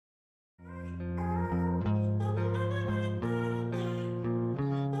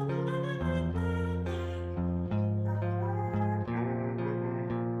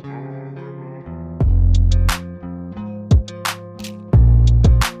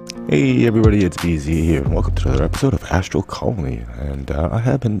Hey everybody, it's BZ here, and welcome to another episode of Astro Colony. And I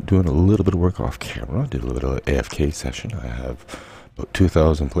have been doing a little bit of work off camera, did a little bit of AFK session. I have about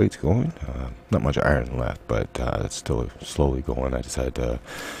 2,000 plates going, not much iron left, but it's still slowly going. I decided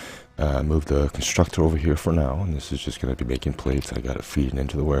to move the constructor over here for now, and this is just going to be making plates. I got it feeding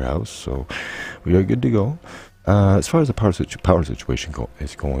into the warehouse, so we are good to go. As far as the power situation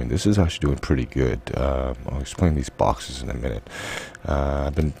is going, this is actually doing pretty good. I'll explain these boxes in a minute.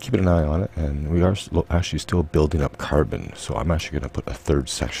 I've been keeping an eye on it, and we are actually still building up carbon. So I'm actually going to put a third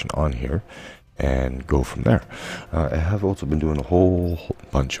section on here and go from there. I have also been doing a whole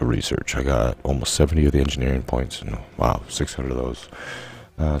bunch of research. I got almost 70 of the engineering points, and wow, 600 of those.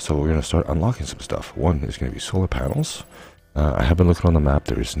 So we're going to start unlocking some stuff. One is going to be solar panels. I have been looking on the map.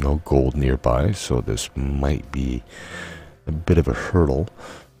 There is no gold nearby, so this might be a bit of a hurdle.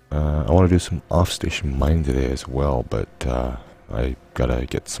 I want to do some off-station mining today as well, but I gotta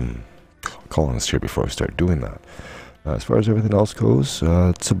get some colonists here before I start doing that. As far as everything else goes,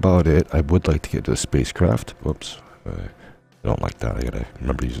 that's about it. I would like to get to the spacecraft. Whoops, I don't like that. I gotta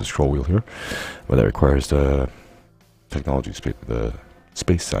remember to use the scroll wheel here, but that requires the technology the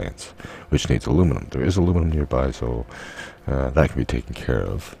space science, which needs aluminum. There is aluminum nearby, so that can be taken care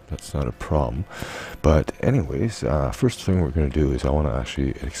of. That's not a problem. But anyways, first thing we're going to do is I want to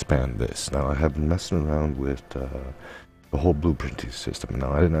actually expand this. Now I have been messing around with the whole blueprinting system.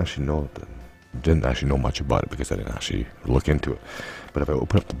 Now I didn't actually know much about it because I didn't actually look into it. But if I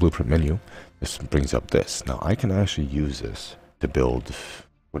open up the blueprint menu, this brings up this. Now I can actually use this to build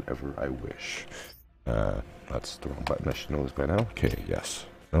whatever I wish. That's the wrong button. I should know this by now. Okay, yes.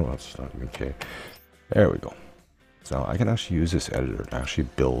 No, that's not even okay. There we go. So I can actually use this editor to actually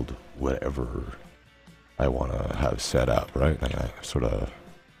build whatever I want to have set up, right? And I sort of...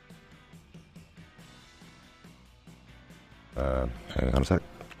 hang on a sec.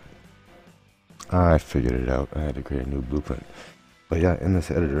 I figured it out. I had to create a new blueprint. But yeah, in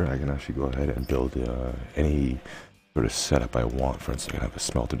this editor, I can actually go ahead and build any sort of setup I want. For instance, I can have a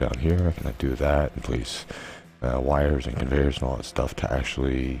smelter down here. I can do that and place wires and conveyors and all that stuff to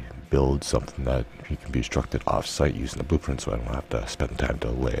actually build something that you can be constructed off-site using the blueprint, so I don't have to spend time to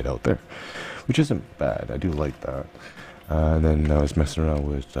lay it out there, which isn't bad. I do like that. And then I was messing around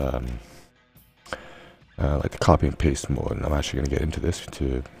with like the copy and paste mode, and I'm actually going to get into this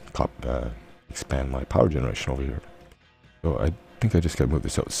to expand my power generation over here. So I think I just got to move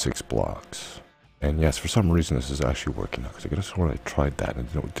this out 6 blocks. And yes, for some reason this is actually working now, because I could have sworn I tried that and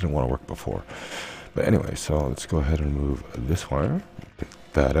it didn't want to work before. But anyway, so let's go ahead and move this wire, pick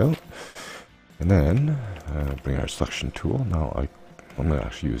that out, and then bring our selection tool. Now I'm going to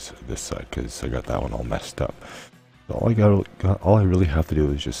actually use this side because I got that one all messed up. So all I really have to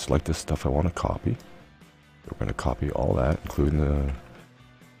do is just select the stuff I want to copy. We're going to copy all that, including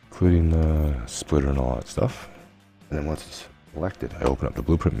the splitter and all that stuff. And then once it's selected, I open up the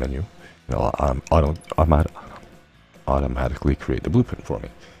blueprint menu. It'll automatically create the blueprint for me.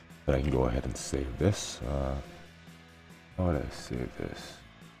 Then I can go ahead and save this. How would I save this?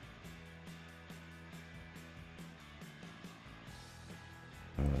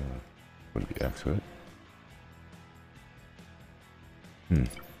 Wouldn't be X, would it?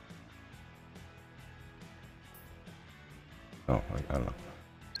 Oh, I don't know.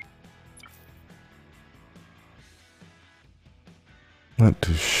 Not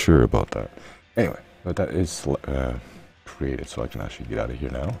too sure about that. Anyway, but that is created, so I can actually get out of here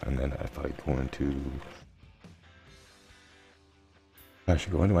now. And then if I go into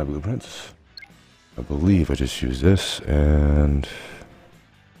my blueprints, I believe I just use this, and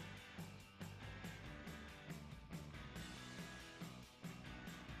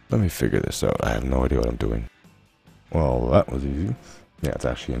let me figure this out. I have no idea what I'm doing. Well, that was easy. Yeah, it's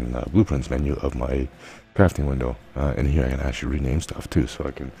actually in the blueprints menu of my crafting window. In here I can actually rename stuff too, so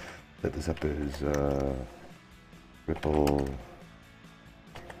I can set this up as ripple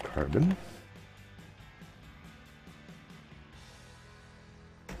carbon.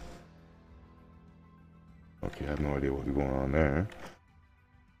 Okay, I have no idea what's going on there.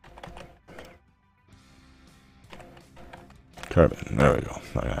 Carbon, there we go.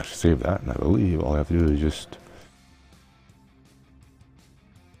 I can actually save that, and I believe all I have to do is just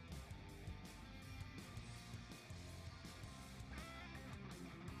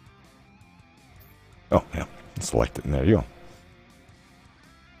yeah, select it, and there you go.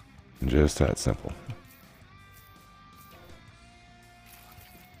 Just that simple.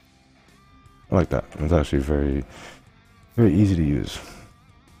 I like that. It's actually very, very easy to use.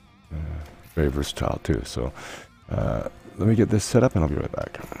 Very versatile too. So let me get this set up and I'll be right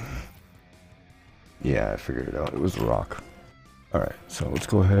back. Yeah, I figured it out. It was the rock. Alright, so let's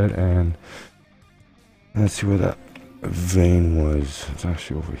go ahead and let's see where that vein was. It's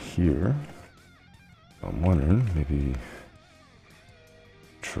actually over here. I'm wondering, maybe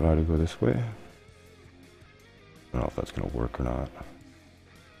try to go this way. I don't know if that's going to work or not.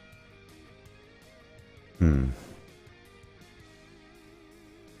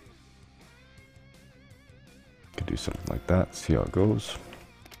 Could do something like that, see how it goes.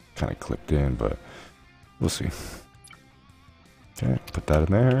 Kind of clipped in, but we'll see. Okay, put that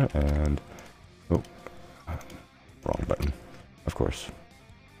in there, and oh, wrong button, of course.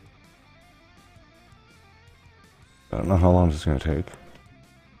 I don't know how long this is going to take.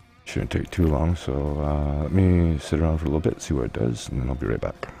 Shouldn't take too long, so let me sit around for a little bit, see what it does, and then I'll be right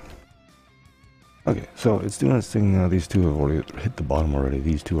back. Okay, so it's doing its thing. These two have already hit the bottom already.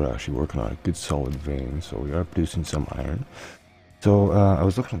 These two are actually working on a good solid vein, so we are producing some iron. So I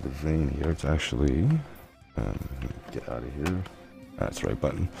was looking at the vein here. It's actually, get out of here. That's the right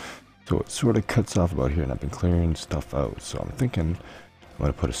button. So it sort of cuts off about here, and I've been clearing stuff out. So I'm thinking I'm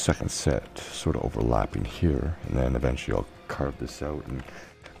going to put a second set sort of overlapping here, and then eventually I'll carve this out and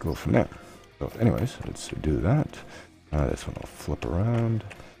go from there. So anyways, let's do that. This one I'll flip around,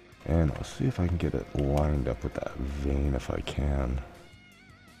 and I'll see if I can get it lined up with that vein if I can.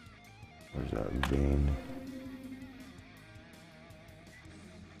 Where's that vein?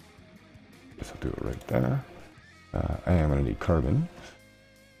 Guess I'll do it right there. I am going to need carbon.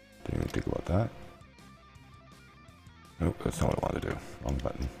 Didn't even think about that. Nope, that's not what I want to do. Wrong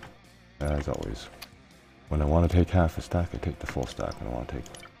button. As always. When I want to take half a stack, I take the full stack. When I want to take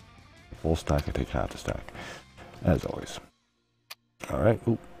the full stack, I take half the stack. As always. Alright,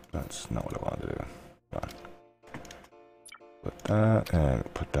 oop, that's not what I wanted to do. Fine. Put that,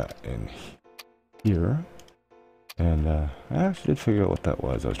 and put that in here. And I actually did figure out what that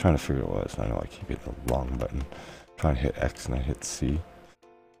was. I was trying to figure out what it was. I know I keep hitting the wrong button. Trying to hit X and I hit C.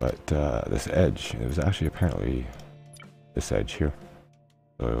 But this edge, it was actually apparently this edge here.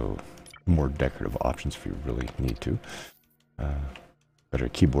 So more decorative options if you really need to. Better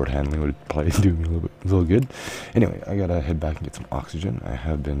keyboard handling would probably do me a little good. Anyway, I gotta head back and get some oxygen. I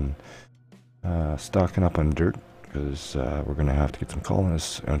have been stocking up on dirt because we're gonna have to get some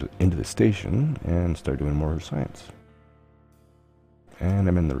colonists into the station and start doing more science. And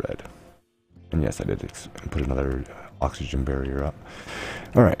I'm in the red. And yes, I did put another oxygen barrier up.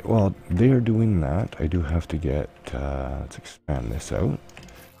 Alright, while they are doing that, I do have to get, let's expand this out.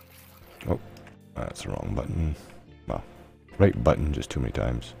 Oh, that's the wrong button. Well, right button just too many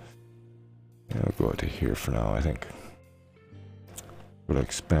times. Yeah, we'll go out to here for now, I think. We're going to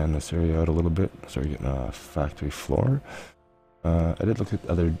expand this area out a little bit. Start getting a factory floor. I did look at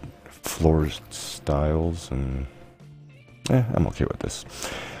other floor styles, and I'm okay with this.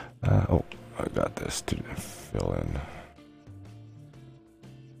 Oh, I got this to fill in.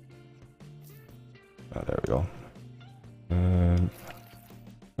 There we go. And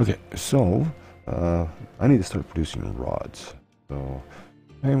okay, so I need to start producing rods. So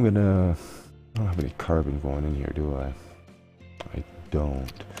I'm gonna. I don't have any carbon going in here, do I? I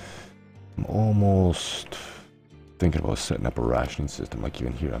don't. I'm almost thinking about setting up a rationing system. Like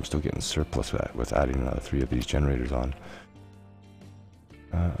even here, I'm still getting surplus with adding another 3 of these generators on.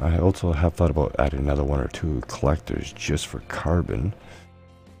 I also have thought about adding another 1 or 2 collectors just for carbon.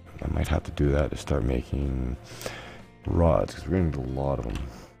 I might have to do that to start making rods, because we're going to need a lot of them.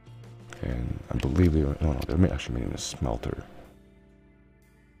 And I believe they're actually making a smelter.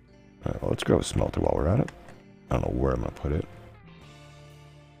 Alright, well, let's grab a smelter while we're at it. I don't know where I'm going to put it.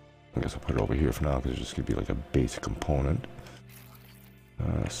 I guess I'll put it over here for now, because it's just going to be like a basic component.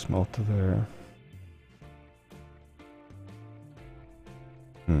 Smelter there.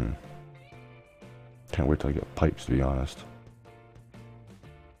 Can't wait till I get pipes, to be honest.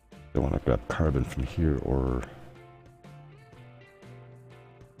 I want to grab carbon from here, or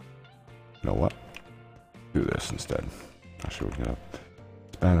you know what? Do this instead. Actually, we're gonna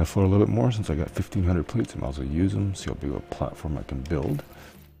expand the floor a little bit more since I got 1,500 plates. I might as well use them. See how big of a platform I can build.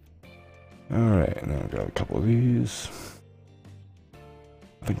 All right, and then I'll grab a couple of these.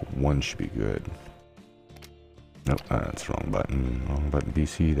 I think 1 should be good. Nope, that's the wrong button. Wrong button.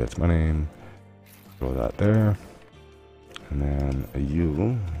 BC. That's my name. Throw that there, and then a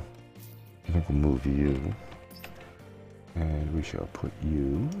U. I think we'll move you, and we shall put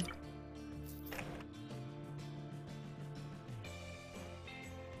you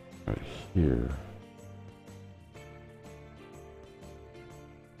right here.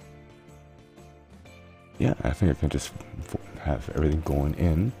 Yeah, I think I can just have everything going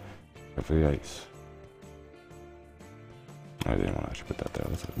in for the ice. I didn't want to actually put that there.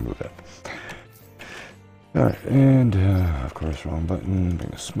 Let's move that. Alright, and of course, wrong button. Bring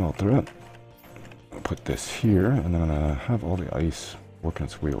the smelter up. I'll put this here, and then I'm gonna have all the ice working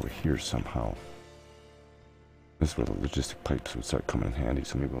its way over here somehow. This is where the logistic pipes would start coming in handy,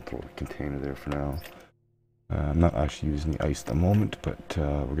 so maybe I'll throw a container there for now. I'm not actually using the ice at the moment, but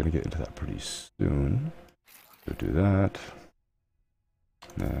we're going to get into that pretty soon. So do that.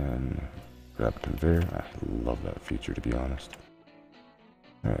 And grab a conveyor. I love that feature, to be honest.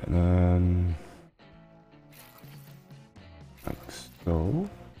 Alright, and then like so.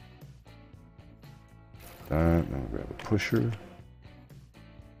 That, now grab a pusher.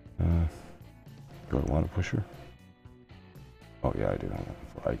 Do I want a pusher? Oh yeah, I do. I want it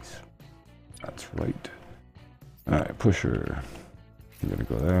for ice. That's right. Alright, pusher. You're gonna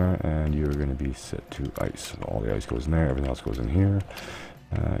go there, and you're gonna be set to ice. So all the ice goes in there, everything else goes in here.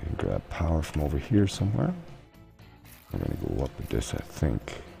 You can grab power from over here somewhere. I'm gonna go up with this, I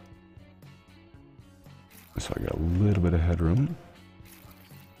think. So I got a little bit of headroom.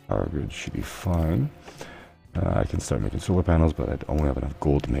 Power grid should be fine. I can start making solar panels, but I'd only have enough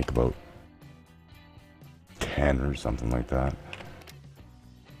gold to make about 10 or something like that.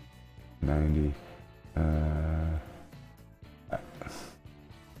 90.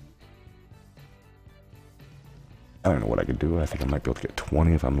 I don't know what I could do. I think I might be able to get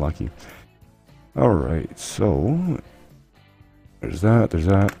 20 if I'm lucky. Alright, so there's that, there's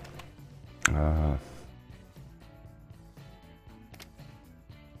that.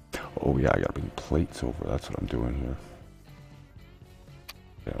 Oh yeah, I gotta bring plates over. That's what I'm doing here.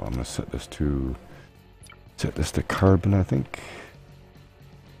 Yeah, well, I'm gonna set this to carbon, I think.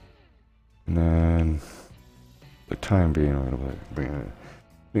 And then the time being, I'm gonna bring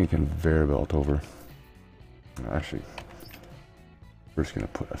a conveyor belt over. Actually, first gonna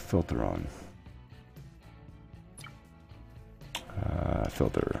put a filter on.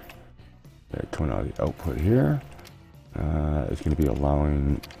 Filter. Yeah, coming out of the output here. It's gonna be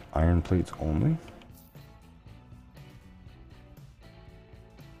allowing iron plates only.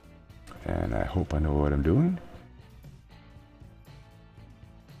 And I hope I know what I'm doing.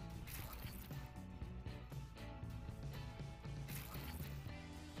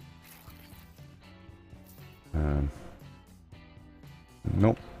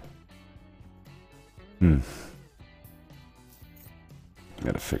 Nope.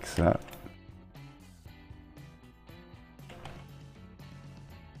 Gotta fix that.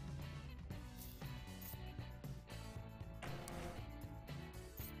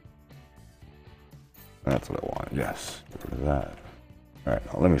 That's what I want. Yes. Get rid of that. Alright,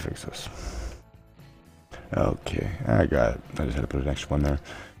 now let me fix this. Okay, I got it. I just had to put an extra one there.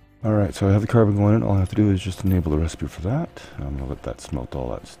 Alright, so I have the carbon going in. All I have to do is just enable the recipe for that. I'm going to let that smelt all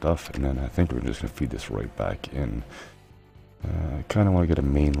that stuff, and then I think we're just going to feed this right back in. I kind of want to get a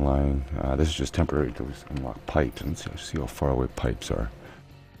main line. This is just temporary until we unlock pipes, and see how far away pipes are.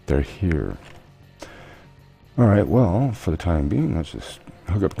 They're here. Alright, well, for the time being, let's just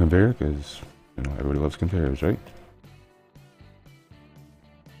hook up a conveyor, because you know, everybody loves conveyors, right?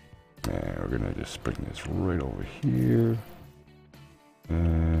 And we're going to just bring this right over here.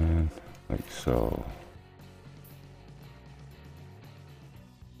 And like so.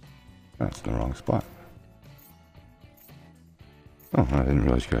 That's in the wrong spot. Oh, I didn't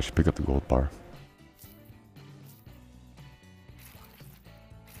realize you could actually pick up the gold bar.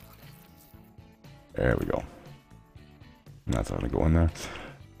 There we go. And that's how I'm gonna go in there.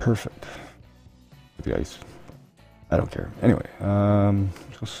 Perfect. With the ice. I don't care. Anyway,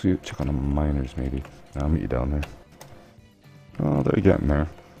 let's go see, check on the miners maybe. I'll meet you down there. Oh, they're getting there.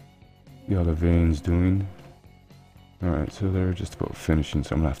 See how the vein's doing. Alright, so they're just about finishing,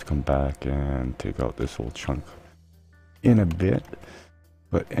 so I'm gonna have to come back and take out this whole chunk in a bit.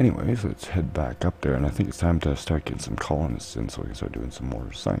 But anyways, let's head back up there, and I think it's time to start getting some colonists in so we can start doing some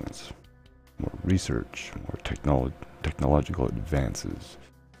more science, more research, more technological advances.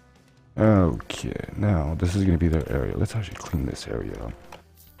 Okay, now this is going to be their area. Let's actually clean this area up,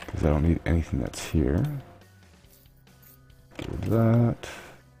 because I don't need anything that's here. Get rid of that.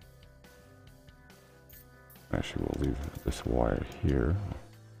 Actually, we'll leave this wire here.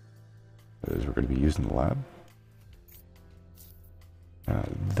 That is, we're going to be using the lab.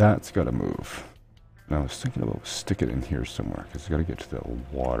 That's got to move. Now, I was thinking about stick it in here somewhere, because it's got to get to the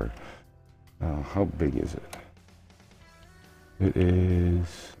water. How big is it? It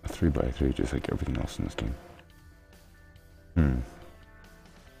is a 3x3, just like everything else in this game.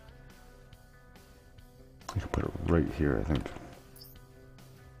 I can put it right here, I think.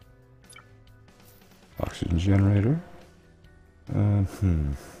 Oxygen generator.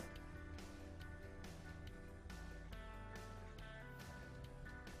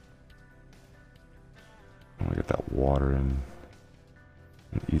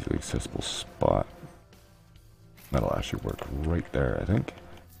 An easily accessible spot. That'll actually work right there, I think.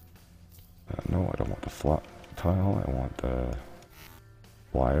 No, I don't want the flat tile. I want the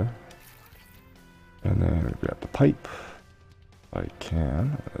wire. And then grab the pipe. I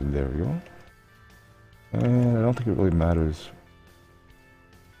can. There we go. And I don't think it really matters.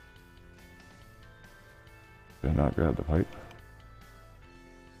 Did I not grab the pipe?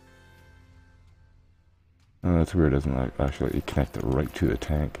 Oh, that's weird. It doesn't actually connect it right to the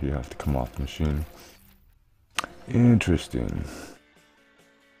tank. You have to come off the machine. Interesting.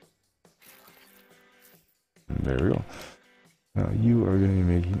 There we go. Now you are going to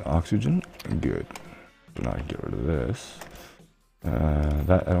be making oxygen. Good. So now I can get rid of this.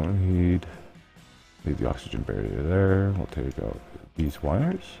 That I don't need. Leave the oxygen barrier there. We'll take out these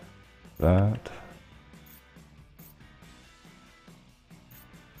wires. That.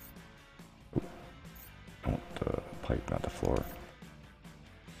 Oh, I want the pipe, not the floor.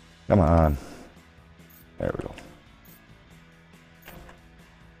 Come on. There we go.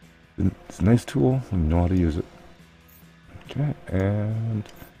 It's a nice tool. We know how to use it. Okay, and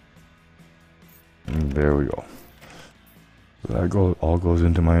there we go. So that all goes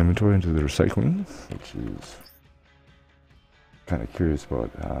into my inventory, into the recycling, which is kind of curious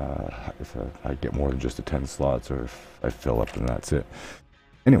about if I get more than just the 10 slots, or if I fill up and that's it.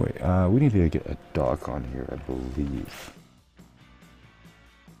 Anyway, we need to get a dock on here, I believe.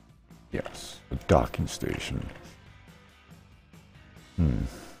 Yes, a docking station.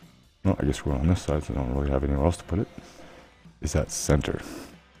 Well, I guess we're on this side, so I don't really have anywhere else to put it. Is that center?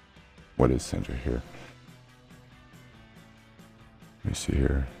 What is center here? Let me see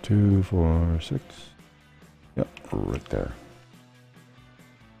here. 2, 4, 6. Yep, right there.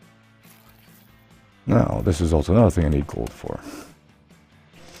 Now, this is also another thing I need gold for.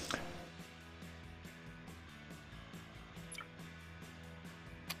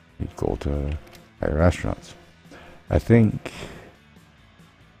 Need gold to hire astronauts. I think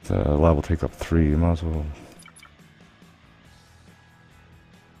the lab will take up 3. You might as well.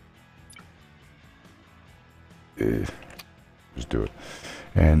 Just do it.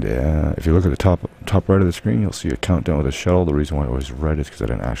 And if you look at the top right of the screen, you'll see a countdown with a shuttle. The reason why it was red is because I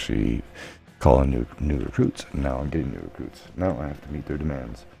didn't actually call in new recruits. Now I'm getting new recruits. Now I have to meet their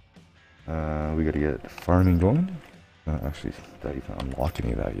demands. We got to get farming going. Actually, not even unlock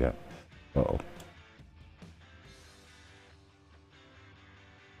any of that yet. Uh-oh.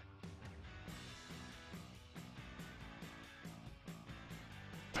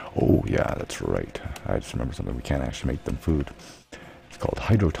 Oh yeah, that's right. I just remember something. We can't actually make them food. It's called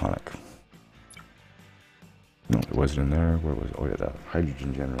hydrotonic. No, it wasn't in there. Where was it? Oh yeah, that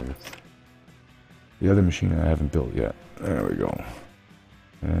hydrogen generator. The other machine I haven't built yet. There we go.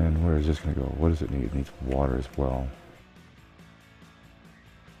 And where is this going to go? What does it need? It needs water as well.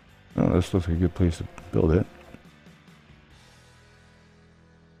 Oh, this looks like a good place to build it.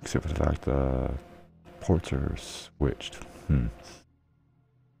 Except for the fact the ports are switched.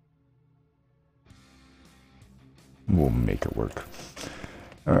 We'll make it work.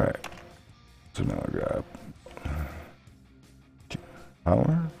 Alright. So now I grab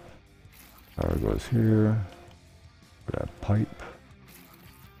power. Power goes here. Grab pipe.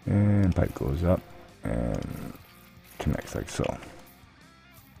 And pipe goes up and connects like so.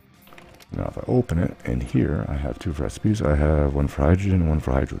 Now if I open it, in here I have 2 recipes. I have one for hydrogen and one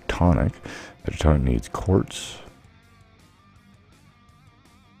for hydrotonic. Hydrotonic needs quartz.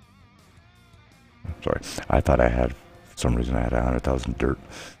 Sorry, I thought I had, for some reason I had 100,000 dirt.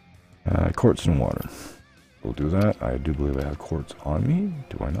 Quartz and water. We'll do that. I do believe I have quartz on me.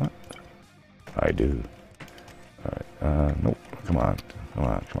 Do I not? I do. Alright, nope. Come on.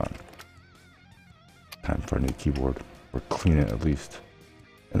 Time for a new keyboard. Or clean it at least.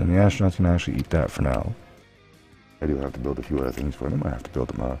 And then the astronauts can actually eat that for now. I do have to build a few other things for them. I have to build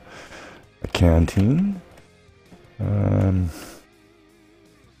them a canteen.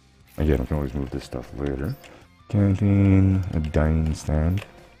 Again, I can always move this stuff later. Canteen, a dining stand.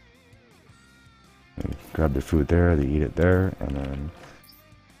 They grab their food there, they eat it there, and then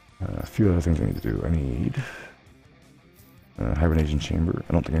a few other things I need to do. I need a hibernation chamber.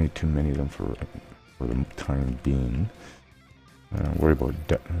 I don't think I need too many of them for the time being. Worried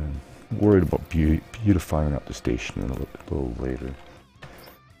about beautifying up the station a little later.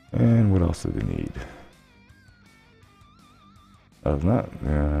 And what else do they need? Other than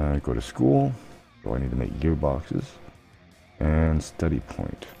that, I go to school, so I need to make gearboxes and study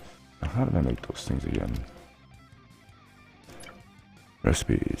point. Now, how did I make those things again?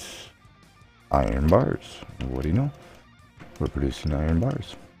 Recipes. Iron bars. What do you know? We're producing iron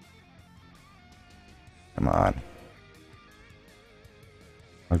bars. Come on.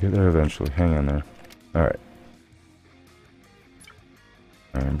 I'll get there eventually. Hang on there. Alright.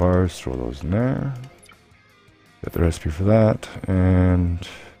 Iron bars, throw those in there. Get the recipe for that, and...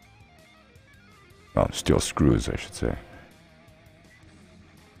 oh, steel screws, I should say.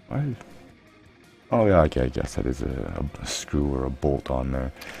 Why? Oh yeah, okay, I guess that is a screw or a bolt on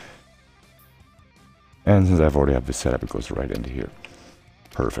there. And since I've already have this set up, it goes right into here.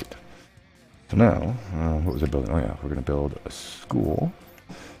 Perfect. So now, what was I building? Oh yeah, we're going to build a school.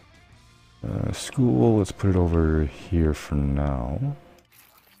 School, let's put it over here for now.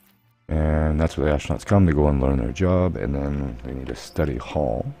 And that's where the astronauts come. They go and learn their job, and then they need a study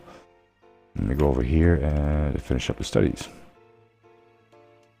hall. And they go over here and finish up the studies.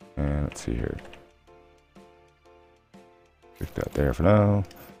 And let's see here. Stick that there for now.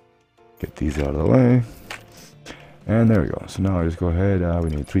 Get these out of the way. And there we go. So now I just go ahead. We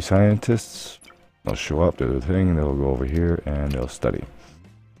need 3 scientists. They'll show up, do the thing, they'll go over here and they'll study.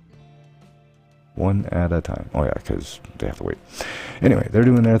 One at a time. Oh yeah, because they have to wait. Anyway, they're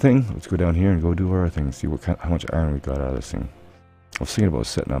doing their thing. Let's go down here and go do our thing. See what how much iron we got out of this thing. I was thinking about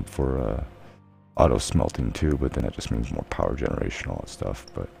setting up for auto smelting too, but then that just means more power generation, all that stuff.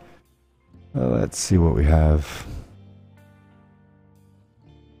 But let's see what we have.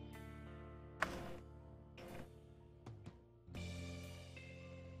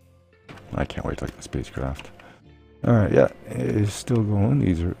 I can't wait to like the spacecraft. All right, yeah, it's still going.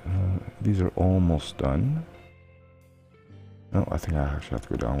 These are almost done. No, I think I actually have to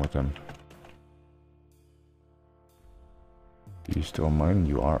go down with them. Do you still mine?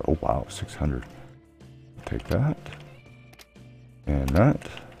 You are. Oh wow, 600. Take that and that.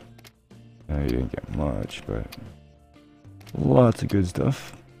 You didn't get much, but lots of good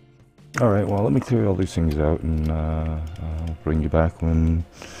stuff. All right, well, let me clear all these things out, and I'll bring you back when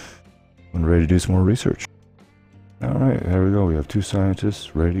ready to do some more research. Alright, there we go. We have 2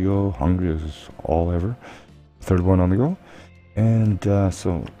 scientists ready to go, hungry as all ever. 3rd one on the go. And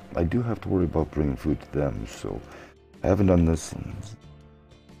so I do have to worry about bringing food to them. So I haven't done this.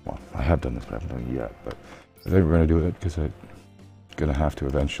 Well, I have done this, but I haven't done it yet. But I think we're going to do it because I'm going to have to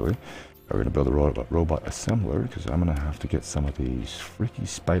eventually. We're going to build a robot assembler because I'm going to have to get some of these freaky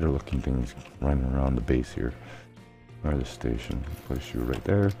spider-looking things running around the base here. Or the station. Place you right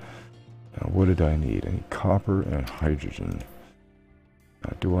there. Now, what did I need? I need copper and hydrogen.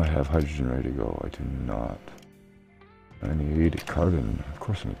 Do I have hydrogen ready to go? I do not. I need carbon. Of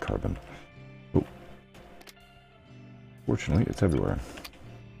course I need carbon. Oh. Fortunately, it's everywhere.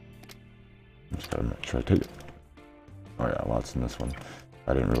 I'm just gotta try to take it. Oh yeah, lots in this one.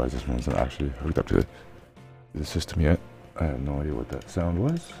 I didn't realize this one wasn't actually hooked up to the system yet. I have no idea what that sound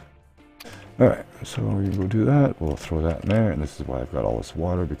was. Alright, so we can go do that. We'll throw that in there, and this is why I've got all this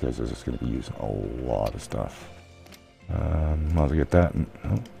water, because this is going to be using a lot of stuff. Might as well get that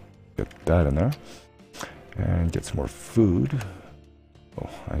in there, and get some more food. Oh,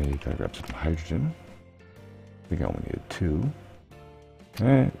 I gotta grab some hydrogen. I think I only needed 2.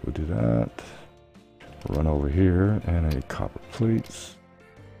 Okay, we'll do that. Run over here, and I need copper plates.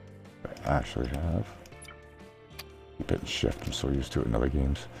 I actually have. Keep hitting shift, I'm so used to it in other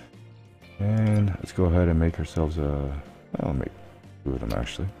games. And let's go ahead and make ourselves I'll make 2 of them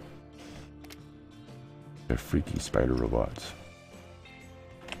actually. They're freaky spider robots.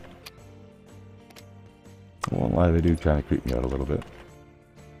 I won't lie, they do kind of creep me out a little bit.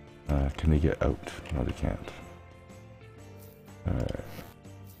 Can they get out? No, they can't. Alright.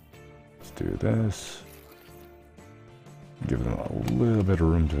 Let's do this. Give them a little bit of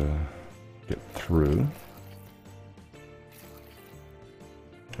room to get through.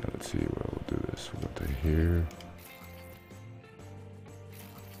 Let's see where we'll do this. We'll go to here.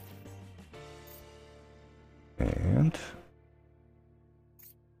 And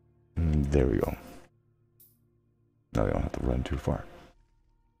there we go. Now they don't have to run too far.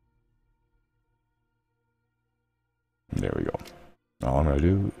 There we go. All I'm going to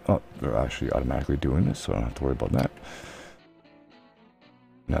do... oh, they're actually automatically doing this, so I don't have to worry about that.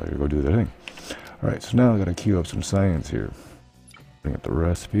 Now they're going to go do their thing. Alright, so now I'm going to queue up some science here. Bring up the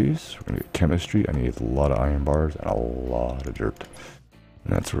recipes. We're going to get chemistry. I need a lot of iron bars and a lot of dirt.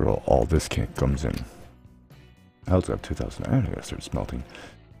 And that's where all this comes in. I also have 2,000 iron. I gotta start smelting.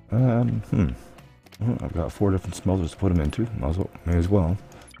 I've got 4 different smelters to put them into. May as well.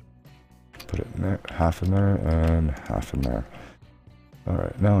 Put it in there. Half in there and half in there.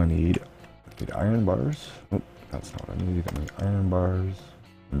 Alright, now I need iron bars. Oh, that's not what I need. I need iron bars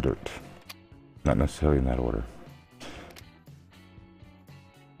and dirt. Not necessarily in that order.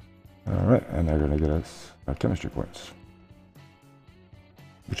 Alright, and they're going to get us chemistry points,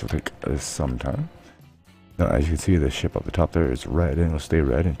 which will take some time. Now, as you can see, the ship up the top there is red, and it'll stay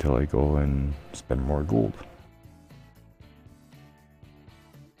red until I go and spend more gold.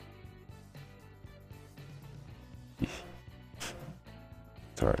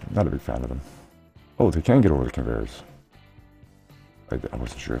 Sorry, not a big fan of them. Oh, they can get over the conveyors. I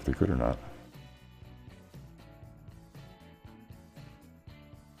wasn't sure if they could or not.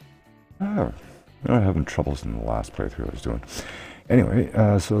 Oh, I'm having troubles in the last playthrough I was doing. Anyway,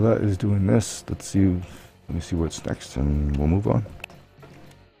 so that is doing this. Let me see what's next, and we'll move on.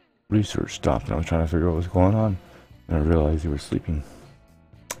 Research stopped, and I was trying to figure out what was going on, and I realized you were sleeping.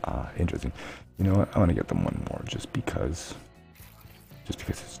 Interesting. You know what? I want to get them one more, just because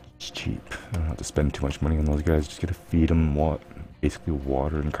it's cheap. I don't have to spend too much money on those guys. Just gotta feed them basically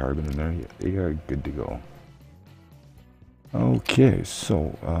water and carbon in there. Yeah, they are good to go. Okay,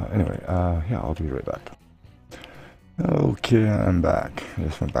 so anyway, yeah, I'll be right back. Okay, I'm back. I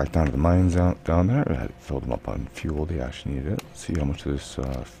just went back down to the mines down there. I had filled them up on fuel. They actually needed it. Let's see how much of this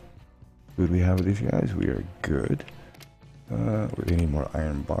food we have with these guys. We are good. We need more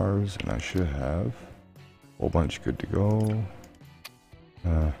iron bars, and I should have a whole bunch good to go.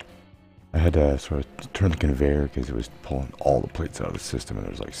 I had to sort of turn the conveyor because it was pulling all the plates out of the system, and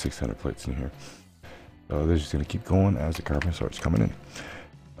there's like 600 plates in here. So they're just going to keep going as the carbon starts coming in.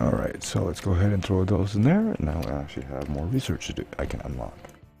 Alright, so let's go ahead and throw those in there. Now I actually have more research to do. I can unlock.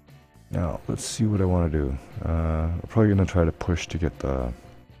 Now, let's see what I want to do. I'm probably going to try to push to get the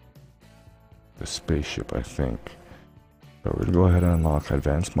spaceship, I think. So we're going to go ahead and unlock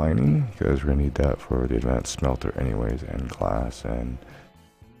advanced mining, because we're going to need that for the advanced smelter anyways, and glass, and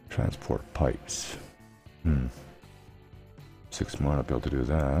transport pipes. 6 more, I'll be able to do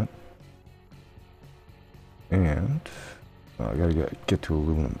that. And I gotta get to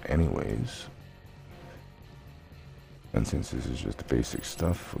aluminum anyways. And since this is just the basic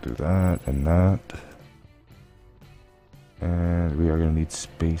stuff, we'll do that and that. And we are gonna need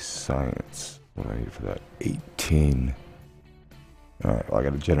space science. What do I need for that? 18. Alright, well, I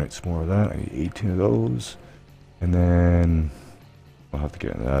gotta generate some more of that. I need 18 of those. And then I'll have to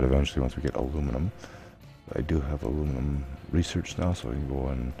get into that eventually once we get aluminum. I do have aluminum research now, so I can go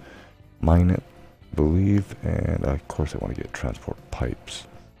and mine it, believe, and of course I want to get transport pipes.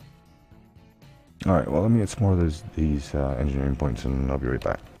 Alright, well, let me get some more of these engineering points, and I'll be right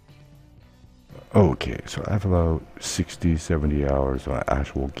back. Okay, so I have about 60-70 hours of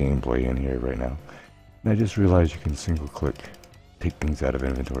actual gameplay in here right now, and I just realized you can single click take things out of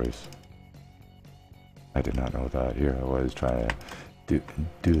inventories. I did not know that. Here I was trying to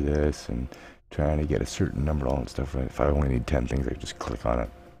do this and trying to get a certain number all and stuff. Right? If I only need 10 things, I just click on it.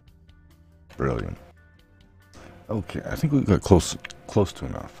 Brilliant. Okay, I think we got close to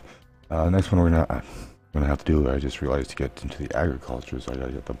enough. Next one we're gonna have to do, I just realized, to get into the agriculture, so I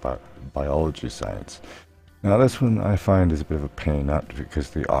gotta get the biology science. Now this one I find is a bit of a pain, not because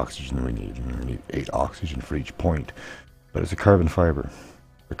of the oxygen we need 8 oxygen for each point, but it's a carbon fiber.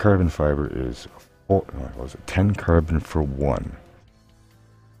 The carbon fiber is 10 carbon for 1.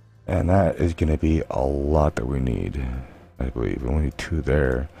 And that is going to be a lot that we need, I believe. We only need 2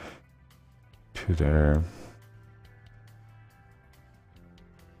 there. 2 there.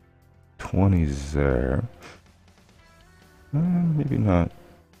 20's there. Maybe not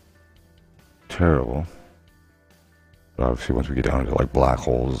terrible. But obviously once we get down to like black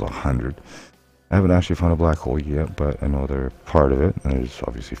holes, 100. I haven't actually found a black hole yet, but I know they're part of it. And there's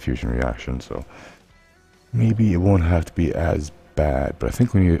obviously fusion reactions, so maybe it won't have to be as bad, but I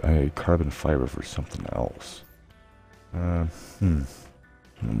think we need a carbon fiber for something else.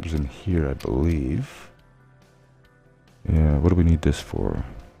 Numbers in here, I believe. Yeah, what do we need this for?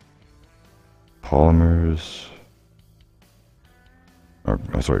 Polymers. Or,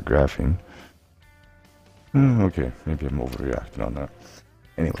 sorry, graphene. Okay, maybe I'm overreacting on that.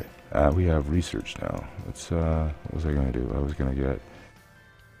 Anyway, we have research now. Let's, what was I going to do? I was going to get,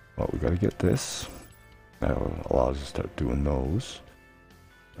 well, we got to get this. That allows us to start doing those.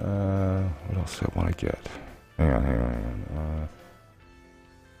 What else do I want to get? Hang on.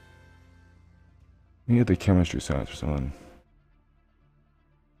 We had the chemistry science or something.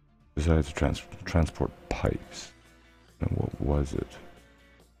 Besides transport pipes. And what was it?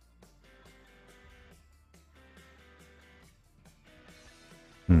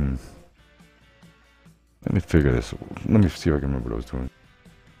 Let me figure this. Let me see if I can remember what I was doing.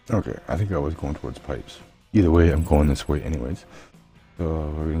 Okay, I think I was going towards pipes. Either way, I'm going this way anyways.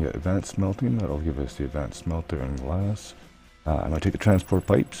 So we're going to get advanced smelting. That'll give us the advanced smelter and glass. I'm going to take the transport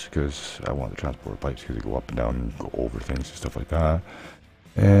pipes, because I want the transport pipes because they go up and down and go over things and stuff like that.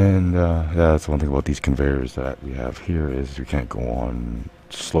 And yeah, that's the one thing about these conveyors that we have here is we can't go on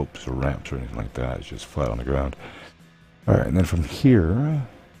slopes or ramps or anything like that. It's just flat on the ground. Alright, and then from here,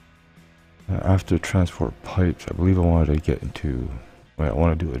 after transport pipes, I believe I wanted to get into, well, I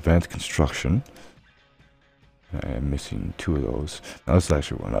want to do advanced construction. I'm missing 2 of those. Now, that's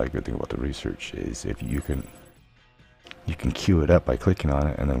actually one good thing about the research is if you can queue it up by clicking on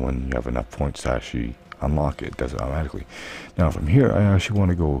it, and then when you have enough points to actually unlock it, it does it automatically. Now from here, I actually want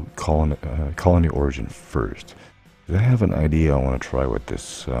to go colony origin first. I have an idea I want to try with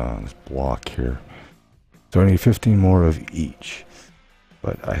this this block here. So I need 15 more of each.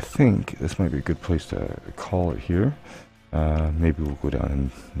 But I think this might be a good place to call it here. Maybe we'll go down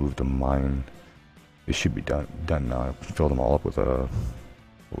and move the mine. It should be done now. Fill them all up with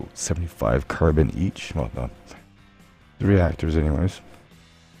 75 carbon each. Well, no, the reactors, anyways.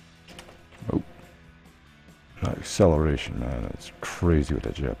 Oh, that acceleration, man! It's crazy with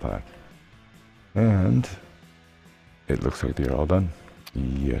that jetpack. And it looks like they're all done.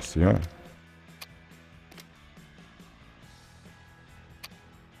 Yes, they are.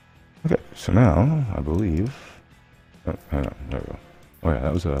 Okay, so now I believe. Oh, hang on, there we go. Oh yeah,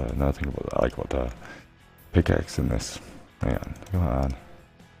 that was another thing about I like about the pickaxe in this. Hang on, come on.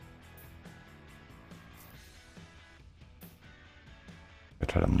 I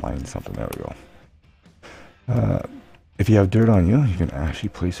try to mine something. There we go. If you have dirt on you, you can actually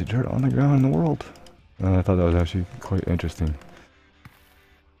place the dirt on the ground in the world. I thought that was actually quite interesting.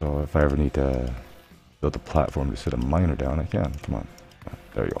 So if I ever need to build a platform to sit a miner down, I can. Come on.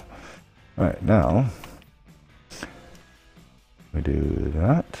 There you go. Alright, now we do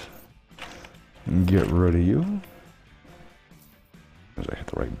that. Get rid of you. As I hit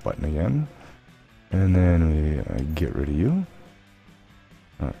the right button again. And then we get rid of you.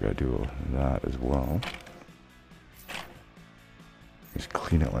 I gotta do that as well. Just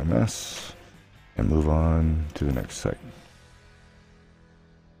clean up my mess and move on to the next site.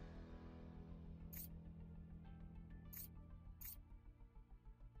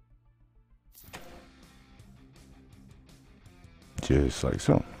 Just like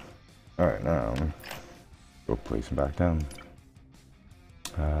so. Alright, now go place them back down.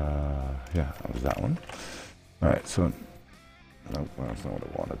 Yeah, that was that one. Alright, so nope, that's not what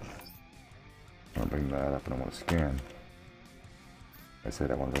I wanted. I want to bring that up and I want to scan. I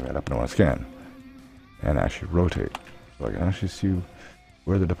said I want to bring that up and I want to scan. And actually rotate. So I can actually see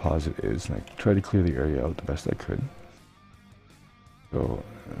where the deposit is. And I try to clear the area out the best I could. So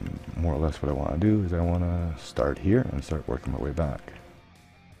more or less what I want to do is I want to start here and start working my way back.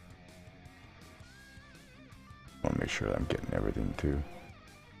 I want to make sure that I'm getting everything too.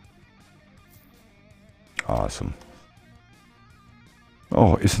 Awesome.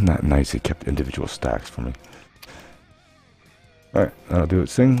 Oh, isn't that nice? It kept individual stacks for me. Alright, that'll do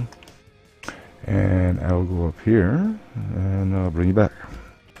its thing. And I'll go up here and I'll bring you back.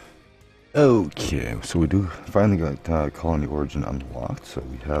 Okay, so we do finally got colony origin unlocked. So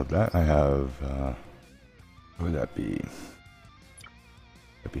we have that. I have, what would that be?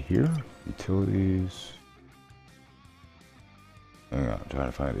 That'd be here. Utilities. Hang on, I'm trying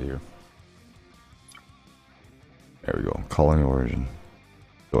to find it here. There we go, colony origin.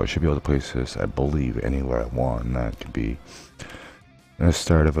 So I should be able to place this, I believe, anywhere I want, and that could be the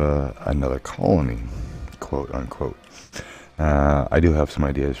start of another colony, quote unquote. I do have some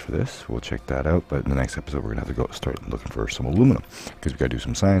ideas for this. We'll check that out, but in the next episode we're going to have to go start looking for some aluminum, because we got to do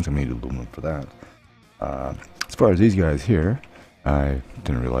some science and we need aluminum for that. As far as these guys here, I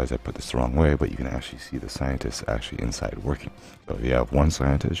didn't realize I put this the wrong way, but you can actually see the scientists actually inside working. So if you have one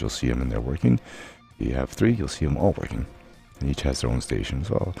scientist, you'll see them in there working. If you have 3, you'll see them all working. And each has their own station.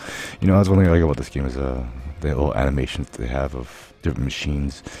 So, you know, that's one thing I like about this game is the little animations they have of different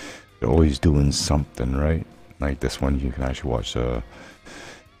machines. They're always doing something, right? Like this one, you can actually watch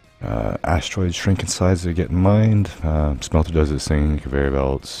asteroids shrink in size, they're getting mined. Smelter does its thing, conveyor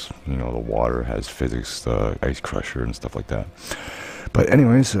belts, you know, the water has physics, the ice crusher and stuff like that. But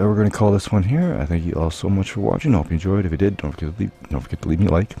anyways, we're going to call this one here. I thank you all so much for watching. I hope you enjoyed. If you did, don't forget to leave me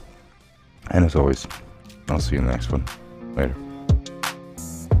a like. And as always, I'll see you in the next one. Later.